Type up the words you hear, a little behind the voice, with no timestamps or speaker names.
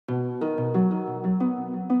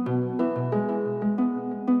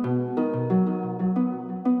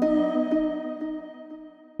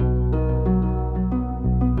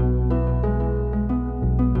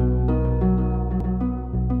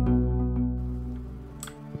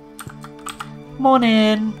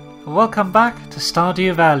Morning! Welcome back to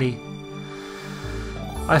Stardew Valley.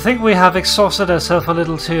 I think we have exhausted ourselves a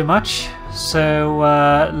little too much, so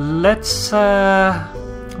let's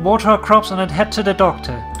water our crops and then head to the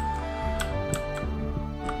doctor.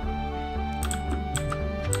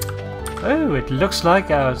 Oh, it looks like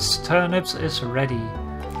our turnips is ready.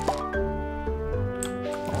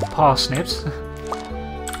 Or parsnips.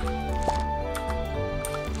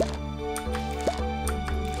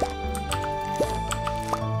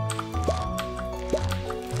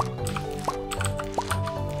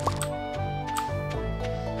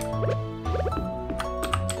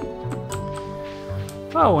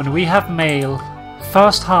 Oh, and we have mail.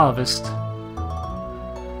 First harvest.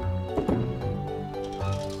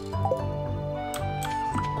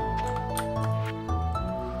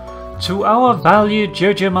 To our valued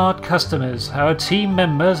JojoMart customers, our team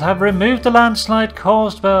members have removed the landslide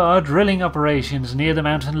caused by our drilling operations near the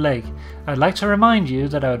mountain lake. I'd like to remind you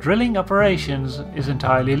that our drilling operations is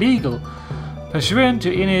entirely legal. Pursuant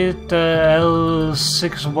to Init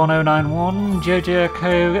L61091 Jojo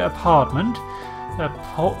Co apartment,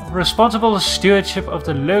 responsible stewardship of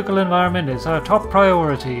the local environment is our top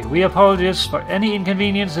priority. We apologize for any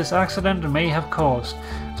inconvenience this accident may have caused.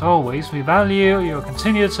 As always, we value your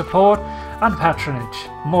continued support and patronage.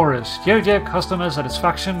 Morris, Jojo Customer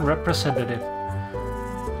Satisfaction Representative.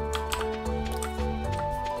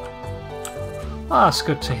 Ah, that's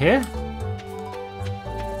good to hear.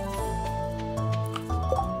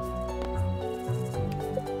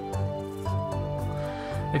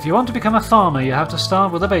 If you want to become a farmer, you have to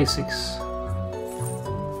start with the basics.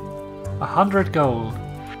 100 gold.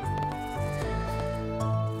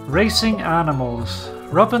 Racing animals.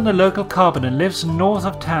 Robin, the local carpenter, lives north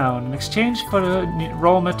of town. In exchange for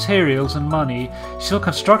raw materials and money, she'll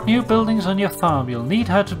construct new buildings on your farm. You'll need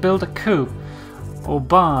her to build a coop or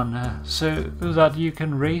barn so that you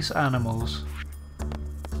can raise animals.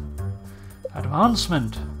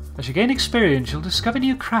 Advancement. As you gain experience, you'll discover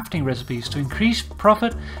new crafting recipes to increase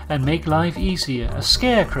profit and make life easier. A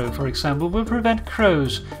scarecrow, for example, will prevent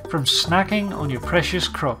crows from snacking on your precious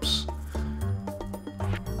crops.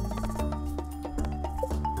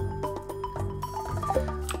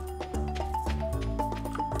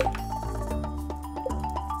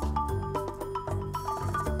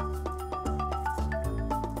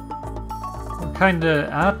 What kind of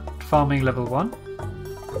at farming level 1?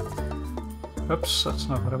 Oops, that's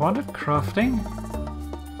not what I wanted. Crafting.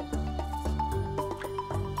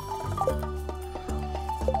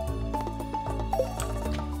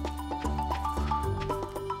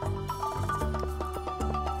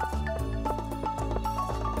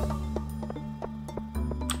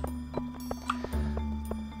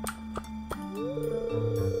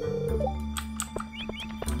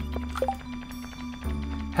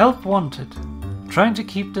 Help wanted. Trying to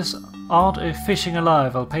keep this art of fishing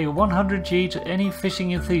alive. I'll pay 100 G to any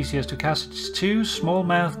fishing enthusiast who catches 2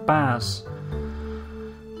 smallmouth bass.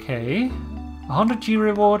 Okay. 100 G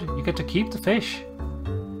reward, you get to keep the fish.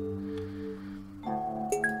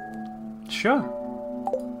 Sure.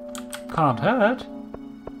 Can't hurt.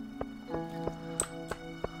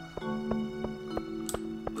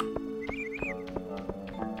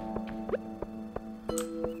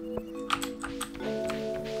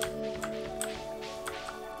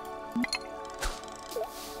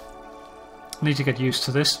 Need to get used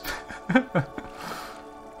to this.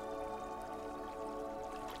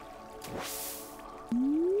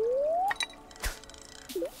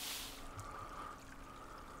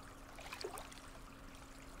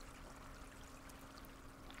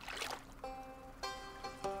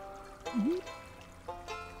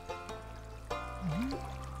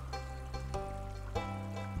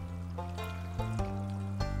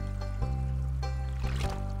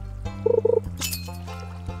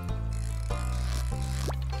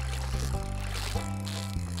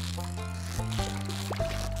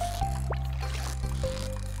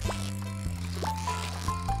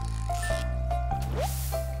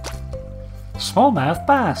 Smallmouth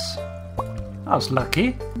bass. I was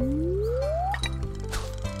lucky.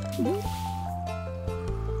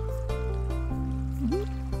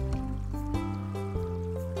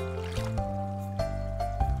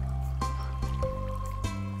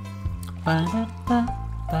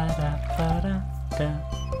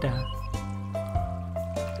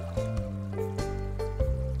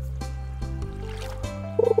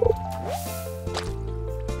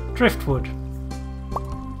 Driftwood.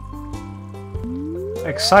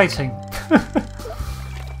 Exciting.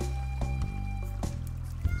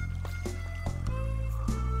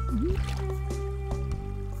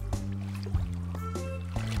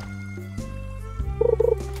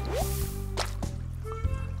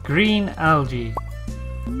 green algae.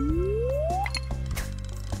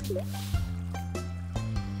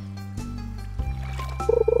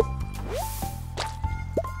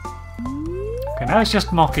 Okay, now it's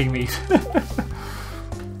just mocking me.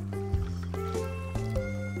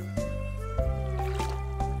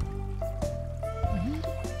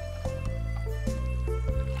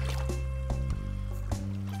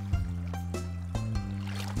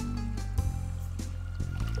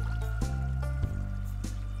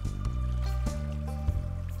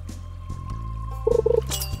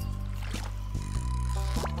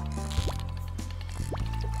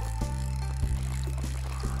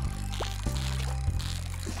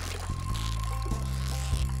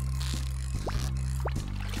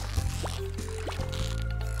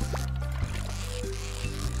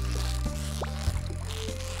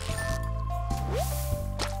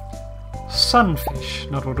 Sunfish.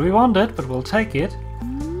 Not what we wanted, but we'll take it.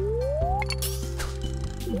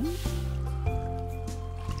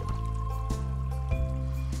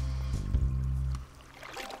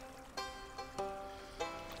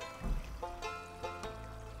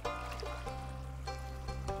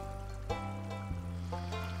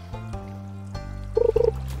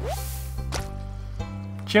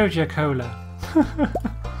 Joja Cola.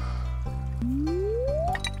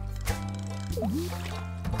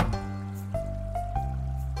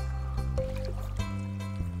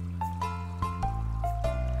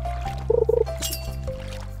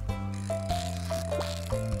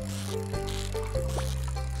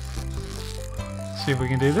 See if we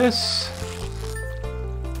can do this.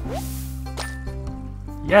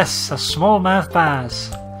 Yes, a smallmouth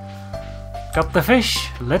bass. Got the fish,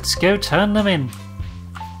 let's go turn them in.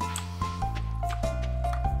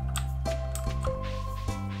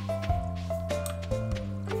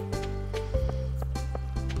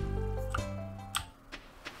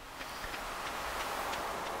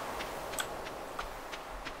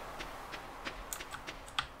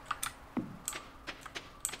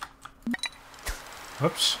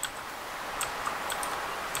 Whoops.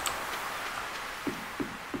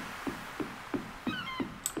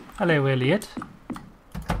 Hello, Elliot.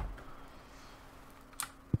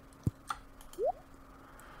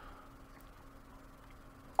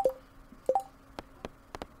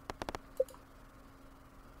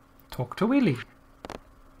 Talk to Willie.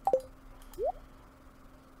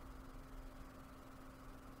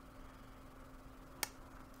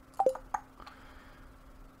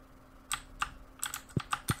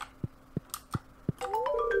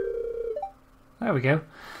 There we go.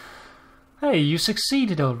 Hey, you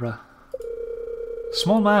succeeded, Ulra.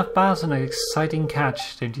 Smallmouth bass and an exciting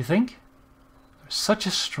catch, don't you think? You're such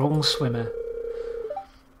a strong swimmer.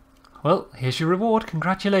 Well, here's your reward.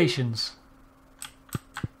 Congratulations.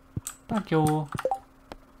 Thank you.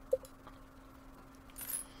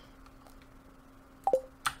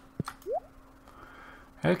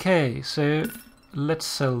 Okay, so let's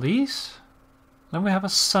sell these. Then we have a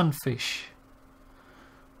sunfish.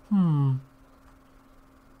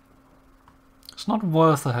 It's not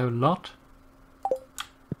worth a whole lot,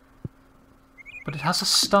 but it has a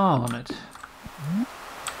star on it. I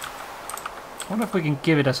wonder if we can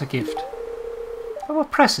give it as a gift. Oh, a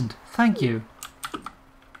present! Thank you!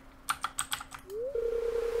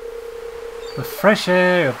 The fresh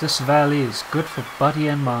air of this valley is good for body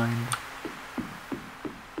and mind.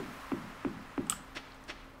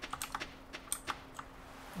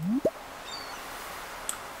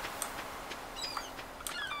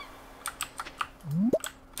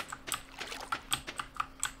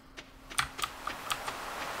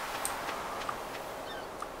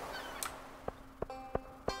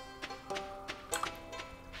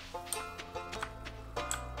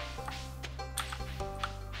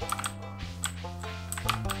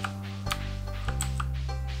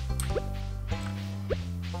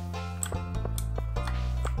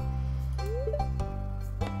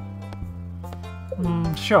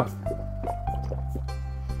 Sure.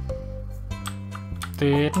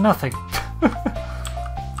 Did nothing.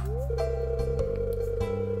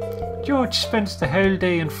 George spends the whole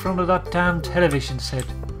day in front of that damn television set.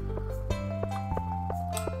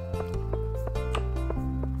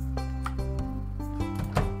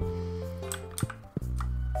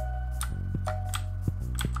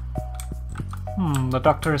 The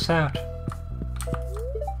doctor is out.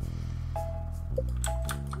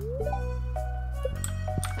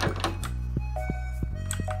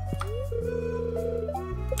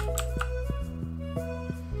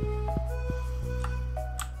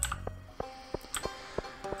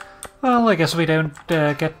 Well, I guess we don't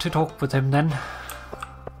get to talk with him then.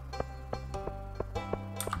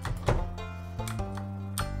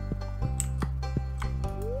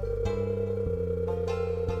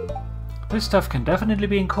 This stuff can definitely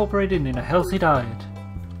be incorporated in a healthy diet.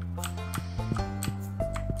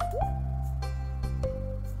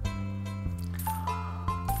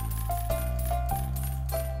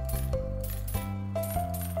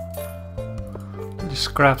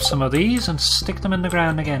 Just grab some of these and stick them in the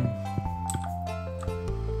ground again.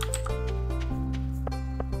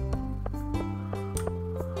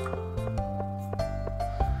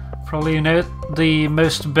 Probably not the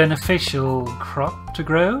most beneficial crop to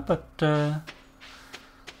grow, but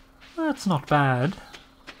that's not bad.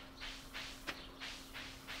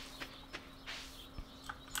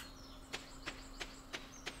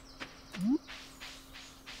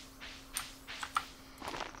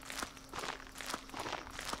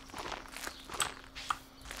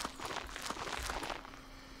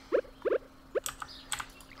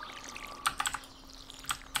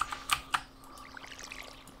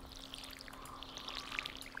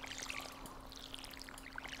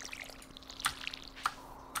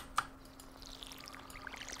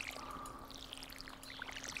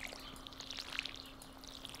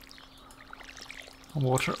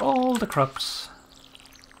 Water all the crops.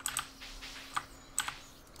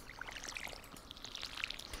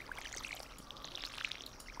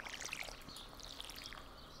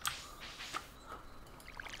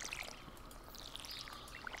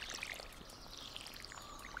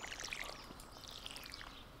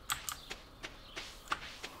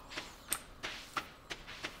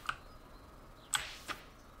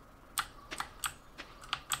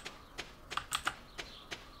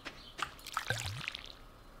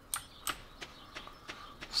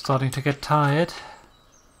 Starting to get tired.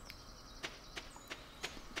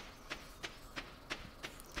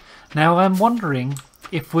 Now I'm wondering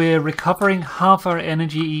if we're recovering half our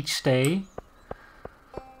energy each day,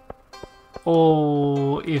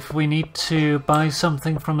 or if we need to buy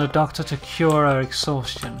something from the doctor to cure our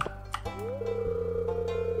exhaustion.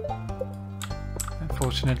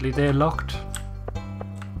 Unfortunately, they're locked.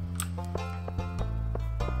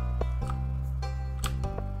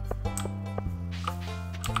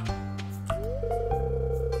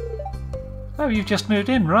 Oh, you've just moved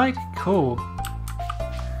in, right? Cool.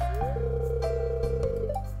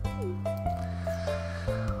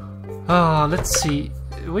 Ah, let's see.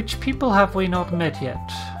 Which people have we not met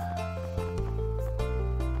yet?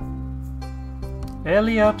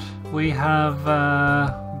 Elliot, we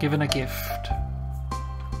have given a gift.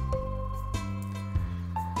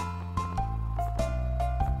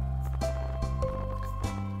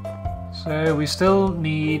 So we still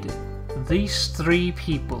need these 3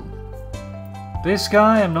 people. This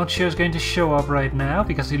guy I'm not sure is going to show up right now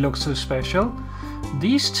because he looks so special.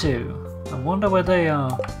 These 2, I wonder where they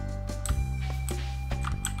are.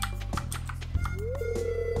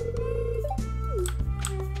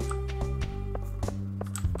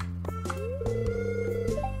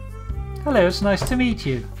 Hello, it's nice to meet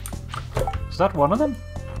you. Is that one of them?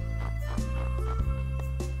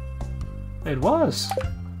 It was.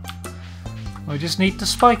 We just need the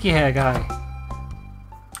spiky hair guy.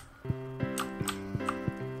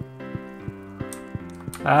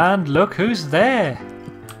 And look who's there!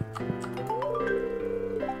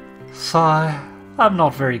 Sigh, I'm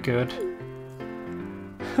not very good.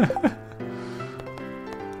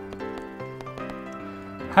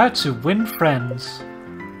 How to win friends.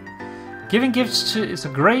 Giving gifts is a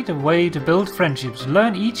great way to build friendships.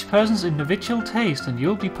 Learn each person's individual taste and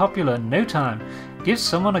you'll be popular in no time. Give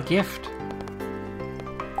someone a gift.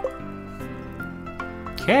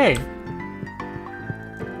 Okay.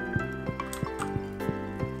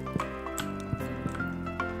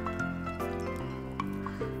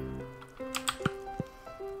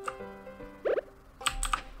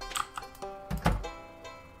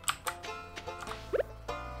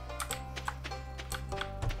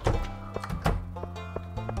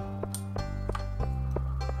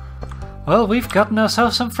 Well, we've gotten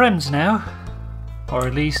ourselves some friends now. Or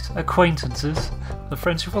at least acquaintances. The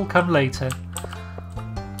friendship will come later.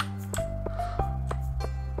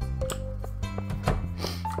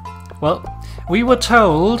 Well, we were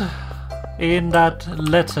told in that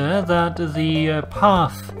letter that the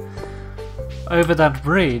path over that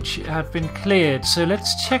bridge had been cleared, so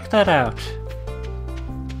let's check that out.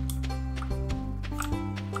 I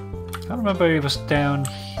can't remember if it was down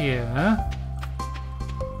here.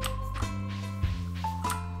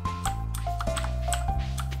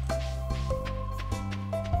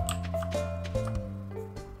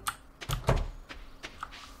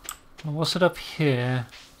 Or was it up here?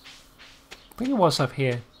 I think it was up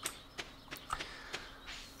here.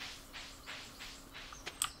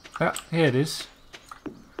 Ah, here it is.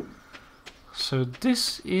 So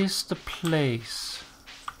this is the place.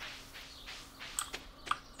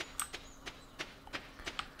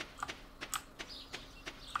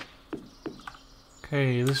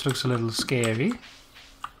 Okay, this looks a little scary.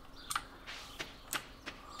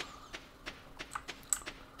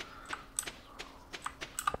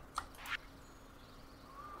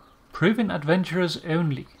 Proven adventurers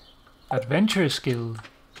only. Adventurers Guild.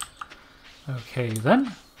 Okay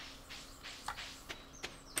then.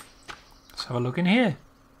 Let's have a look in here.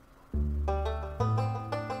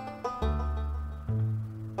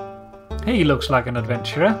 He looks like an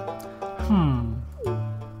adventurer.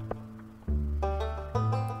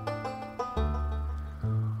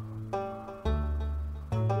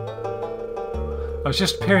 I was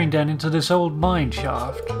just peering down into this old mine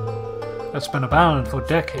shaft that's been abandoned for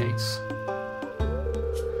decades.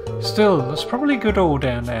 Still, there's probably good ore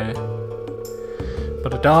down there.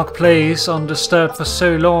 But a dark place undisturbed for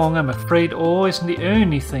so long, I'm afraid ore isn't the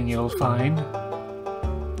only thing you'll find.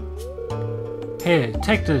 Here,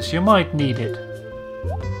 take this, you might need it.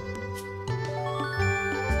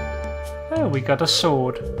 Oh, we got a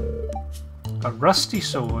sword. A rusty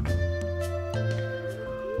sword.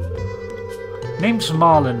 Name's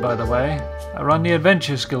Marlin, by the way. I run the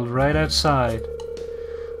Adventures Guild right outside.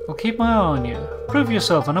 I'll keep my eye on you. Prove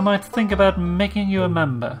yourself and I might think about making you a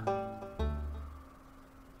member.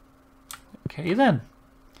 Okay then.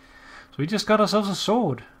 So we just got ourselves a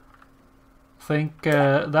sword. I think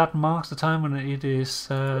that marks the time when it is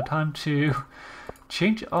time to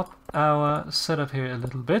change up our setup here a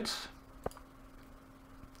little bit.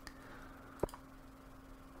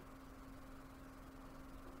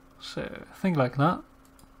 So, think like that.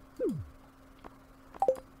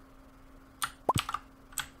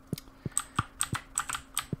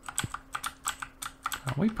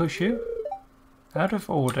 Can we push you? Out of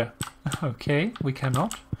order. Okay, we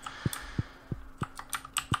cannot.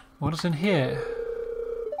 What is in here?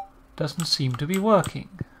 Doesn't seem to be working.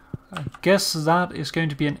 I guess that is going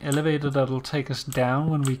to be an elevator that'll take us down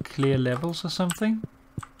when we clear levels or something.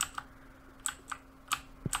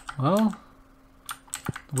 Well,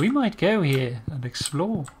 we might go here and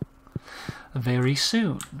explore very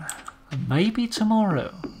soon. Maybe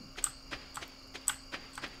tomorrow.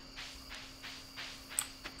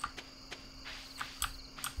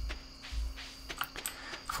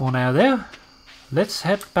 For now though, let's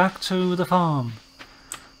head back to the farm.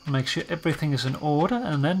 Make sure everything is in order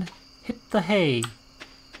and then hit the hay,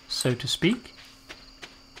 so to speak.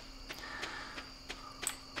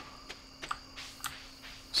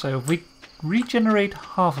 So if we regenerate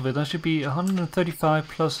half of it, that should be 135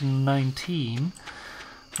 plus 19.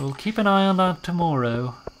 We'll keep an eye on that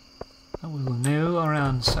tomorrow and we'll know our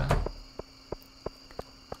answer.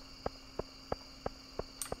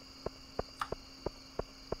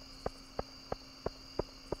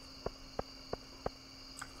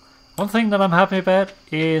 One thing that I'm happy about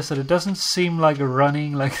is that it doesn't seem like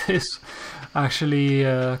running like this actually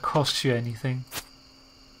costs you anything.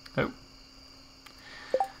 Oh.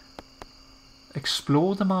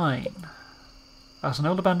 Explore the mine. As an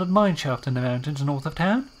old abandoned mine shaft in the mountains north of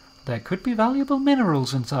town, there could be valuable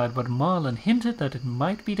minerals inside, but Marlin hinted that it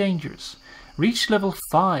might be dangerous. Reach level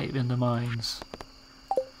 5 in the mines.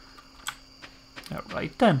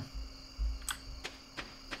 Alright then.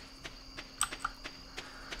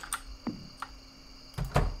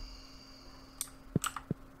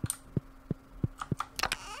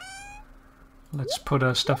 Let's put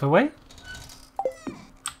our stuff away.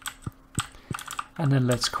 And then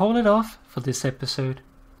let's call it off for this episode.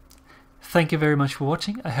 Thank you very much for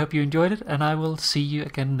watching. I hope you enjoyed it and I will see you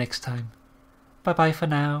again next time. Bye bye for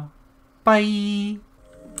now. Bye!